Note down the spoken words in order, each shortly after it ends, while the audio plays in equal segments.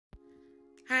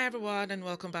Hi everyone and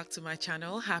welcome back to my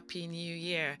channel. Happy New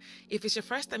Year. If it's your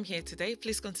first time here today,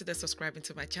 please consider subscribing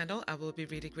to my channel. I will be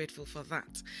really grateful for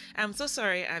that. I'm so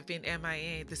sorry I've been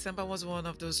MIA. December was one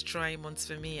of those trying months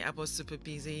for me. I was super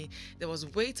busy. There was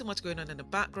way too much going on in the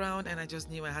background and I just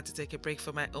knew I had to take a break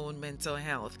for my own mental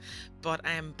health. But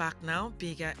I am back now,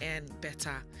 bigger and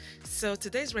better. So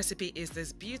today's recipe is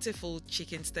this beautiful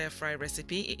chicken stir fry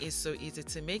recipe. It is so easy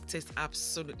to make, tastes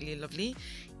absolutely lovely.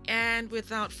 And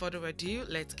without further ado,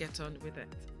 let's get on with it.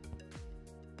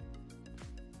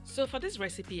 So for this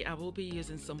recipe, I will be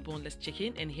using some boneless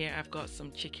chicken, and here I've got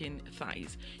some chicken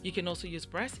thighs. You can also use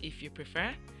breast if you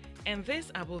prefer. And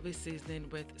this I will be seasoning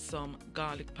with some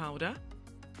garlic powder,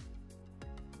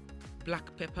 black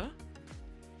pepper,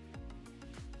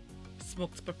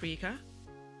 smoked paprika,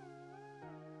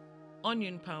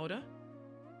 onion powder,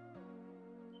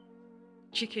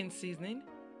 chicken seasoning,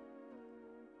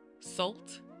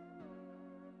 salt,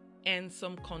 and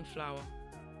some cornflour.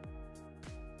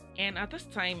 And at this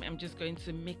time I'm just going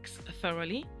to mix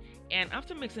thoroughly, and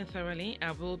after mixing thoroughly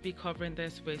I will be covering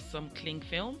this with some cling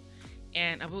film,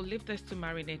 and I will leave this to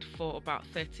marinate for about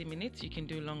 30 minutes. You can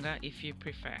do longer if you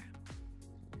prefer.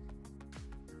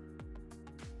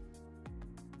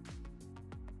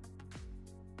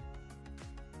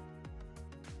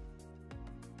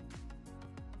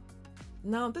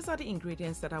 Now these are the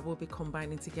ingredients that I will be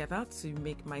combining together to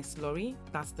make my slurry,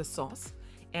 that's the sauce,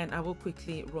 and I will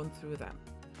quickly run through them.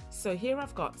 So here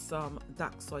I've got some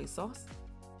dark soy sauce,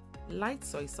 light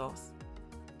soy sauce,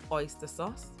 oyster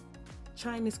sauce,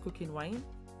 Chinese cooking wine,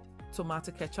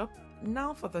 tomato ketchup.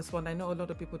 Now for this one, I know a lot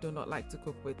of people do not like to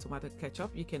cook with tomato ketchup.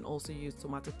 You can also use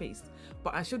tomato paste,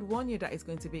 but I should warn you that it's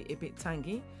going to be a bit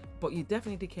tangy, but you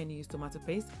definitely can use tomato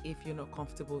paste if you're not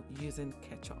comfortable using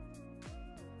ketchup.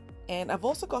 And I've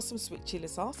also got some sweet chili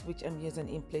sauce, which I'm using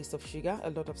in place of sugar. A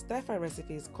lot of stir-fry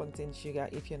recipes contain sugar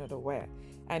if you're not aware.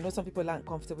 I know some people aren't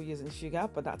comfortable using sugar,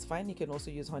 but that's fine. You can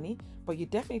also use honey, but you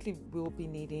definitely will be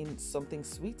needing something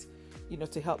sweet,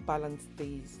 to help balance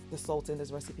the salt in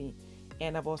this recipe.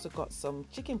 And I've also got some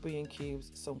chicken bouillon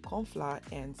cubes, some cornflour,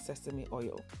 and sesame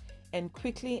oil. And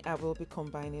quickly, I will be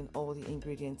combining all the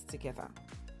ingredients together.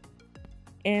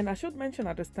 And I should mention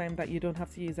at this time that you don't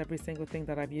have to use every single thing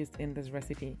that I've used in this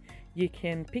recipe. You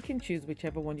can pick and choose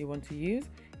whichever one you want to use.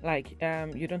 Like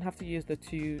you don't have to use the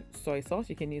 2 soy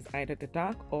sauce. You can use either the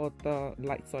dark or the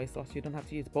light soy sauce. You don't have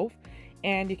to use both.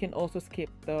 And you can also skip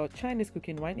the Chinese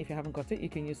cooking wine. If you haven't got it, you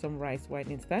can use some rice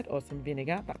wine instead, or some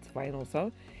vinegar. That's fine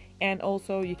also. And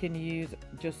also you can use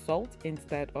just salt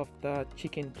instead of the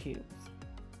chicken cubes.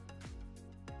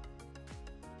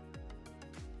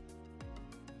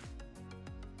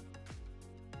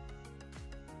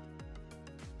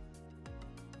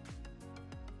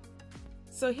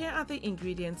 So here are the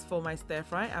ingredients for my stir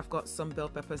fry. I've got some bell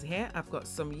peppers here. I've got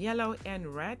some yellow and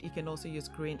red. You can also use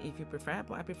green if you prefer,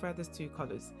 but I prefer these 2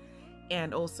 colors.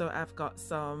 And also I've got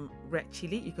some red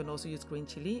chili. You can also use green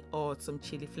chili or some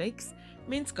chili flakes,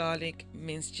 minced garlic,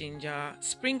 minced ginger,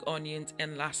 spring onions,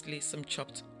 and lastly some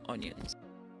chopped onions.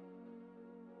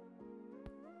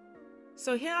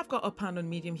 So here I've got a pan on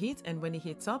medium heat, and when it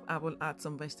heats up, I will add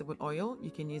some vegetable oil. You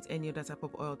can use any other type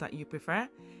of oil that you prefer.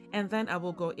 And then I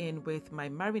will go in with my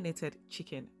marinated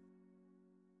chicken.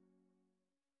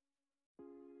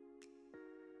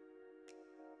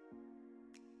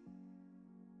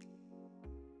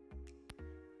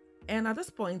 And at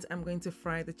this point, I'm going to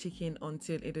fry the chicken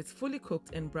until it is fully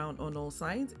cooked and brown on all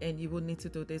sides. And you will need to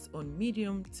do this on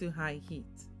medium to high heat.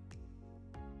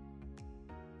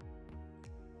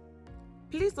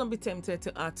 Please don't be tempted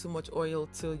to add too much oil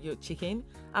to your chicken.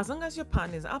 As long as your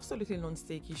pan is absolutely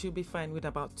non-stick, you should be fine with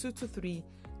about 2 to 3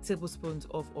 tablespoons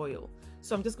of oil.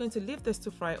 So I'm just going to leave this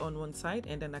to fry on one side,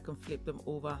 and then I can flip them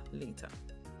over later.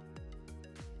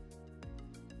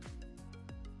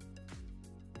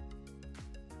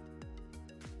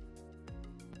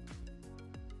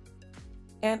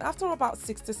 And after about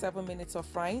 6 to 7 minutes of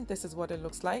frying, this is what it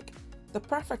looks like. The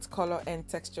perfect color and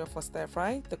texture for stir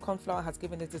fry. The cornflour has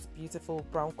given it this beautiful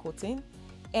brown coating.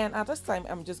 And at this time,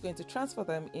 I'm just going to transfer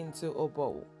them into a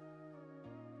bowl.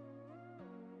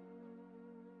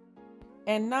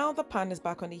 And now the pan is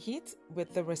back on the heat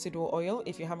with the residual oil.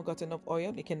 If you haven't got enough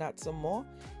oil, you can add some more.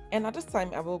 And at this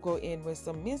time, I will go in with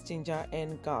some minced ginger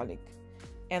and garlic.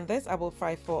 And this I will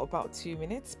fry for about 2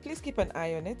 minutes. Please keep an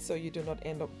eye on it so you do not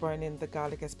end up burning the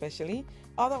garlic especially.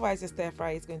 Otherwise, your stir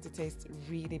fry is going to taste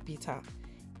really bitter.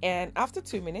 And after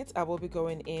 2 minutes, I will be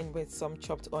going in with some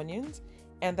chopped onions.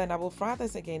 And then I will fry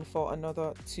this again for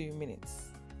another 2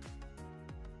 minutes.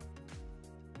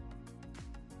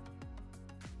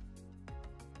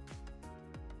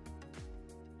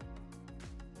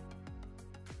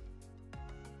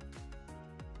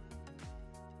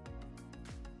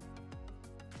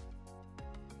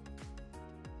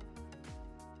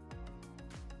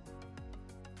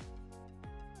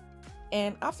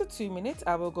 And after 2 minutes,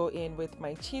 I will go in with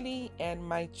my chili and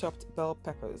my chopped bell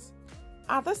peppers.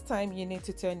 At this time, you need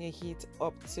to turn your heat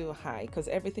up to high because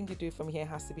everything you do from here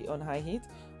has to be on high heat.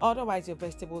 Otherwise, your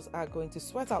vegetables are going to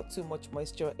sweat out too much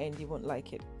moisture and you won't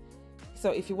like it.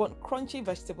 So if you want crunchy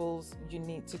vegetables, you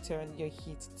need to turn your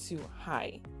heat to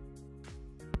high.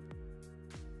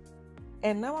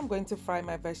 And now I'm going to fry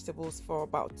my vegetables for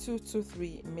about 2 to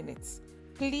 3 minutes.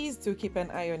 Please do keep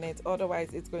an eye on it,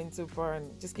 otherwise it's going to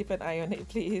burn. Just keep an eye on it,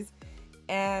 please.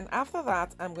 And after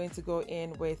that, I'm going to go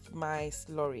in with my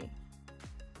slurry.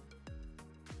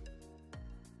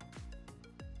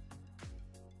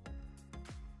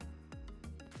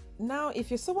 Now, if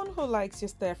you're someone who likes your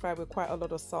stir fry with quite a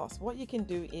lot of sauce, what you can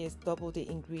do is double the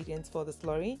ingredients for the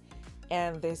slurry,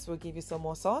 and this will give you some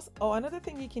more sauce. Or another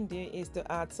thing you can do is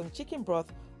to add some chicken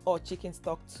broth or chicken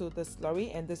stock to the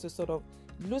slurry, and this will sort of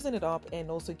loosen it up and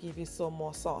also give you some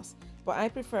more sauce. But I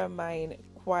prefer mine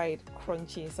quite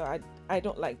crunchy, so I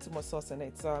don't like too much sauce in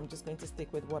it, so I'm just going to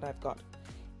stick with what I've got.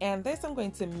 And this I'm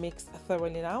going to mix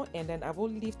thoroughly now, and then I will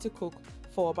leave to cook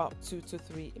for about 2 to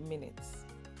 3 minutes.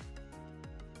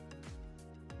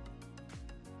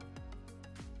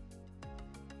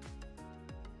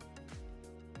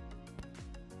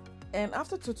 And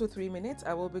after 2 to 3 minutes,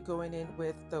 I will be going in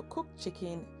with the cooked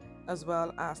chicken as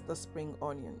well as the spring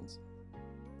onions.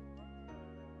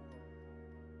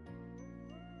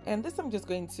 And this I'm just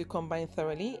going to combine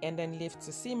thoroughly and then leave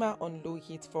to simmer on low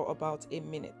heat for about a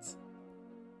minute.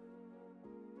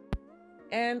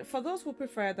 And for those who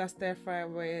prefer that stir fry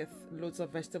with loads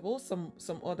of vegetables,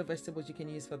 some other vegetables you can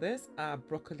use for this are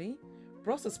broccoli,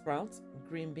 Brussels sprouts,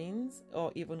 green beans,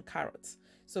 or even carrots.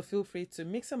 So feel free to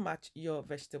mix and match your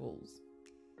vegetables.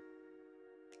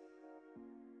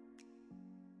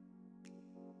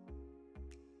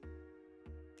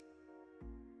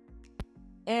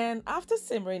 And after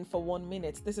simmering for 1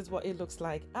 minute, this is what it looks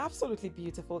like. Absolutely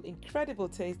beautiful, incredible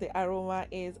taste. The aroma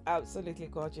is absolutely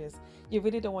gorgeous. You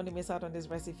really don't want to miss out on this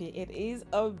recipe. It is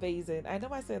amazing. I know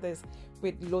I say this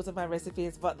with loads of my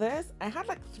recipes, but this, I had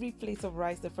like 3 plates of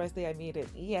rice the first day I made it.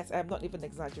 Yes, I'm not even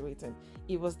exaggerating.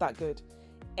 It was that good.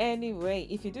 Anyway,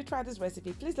 if you do try this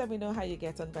recipe, please let me know how you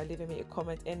get on by leaving me a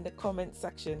comment in the comment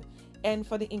section. And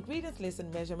for the ingredients list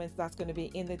and measurements, that's going to be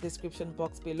in the description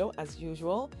box below as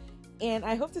usual. And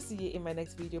I hope to see you in my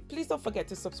next video. Please don't forget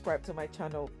to subscribe to my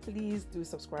channel. Please do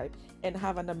subscribe and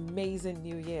have an amazing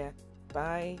new year.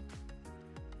 Bye.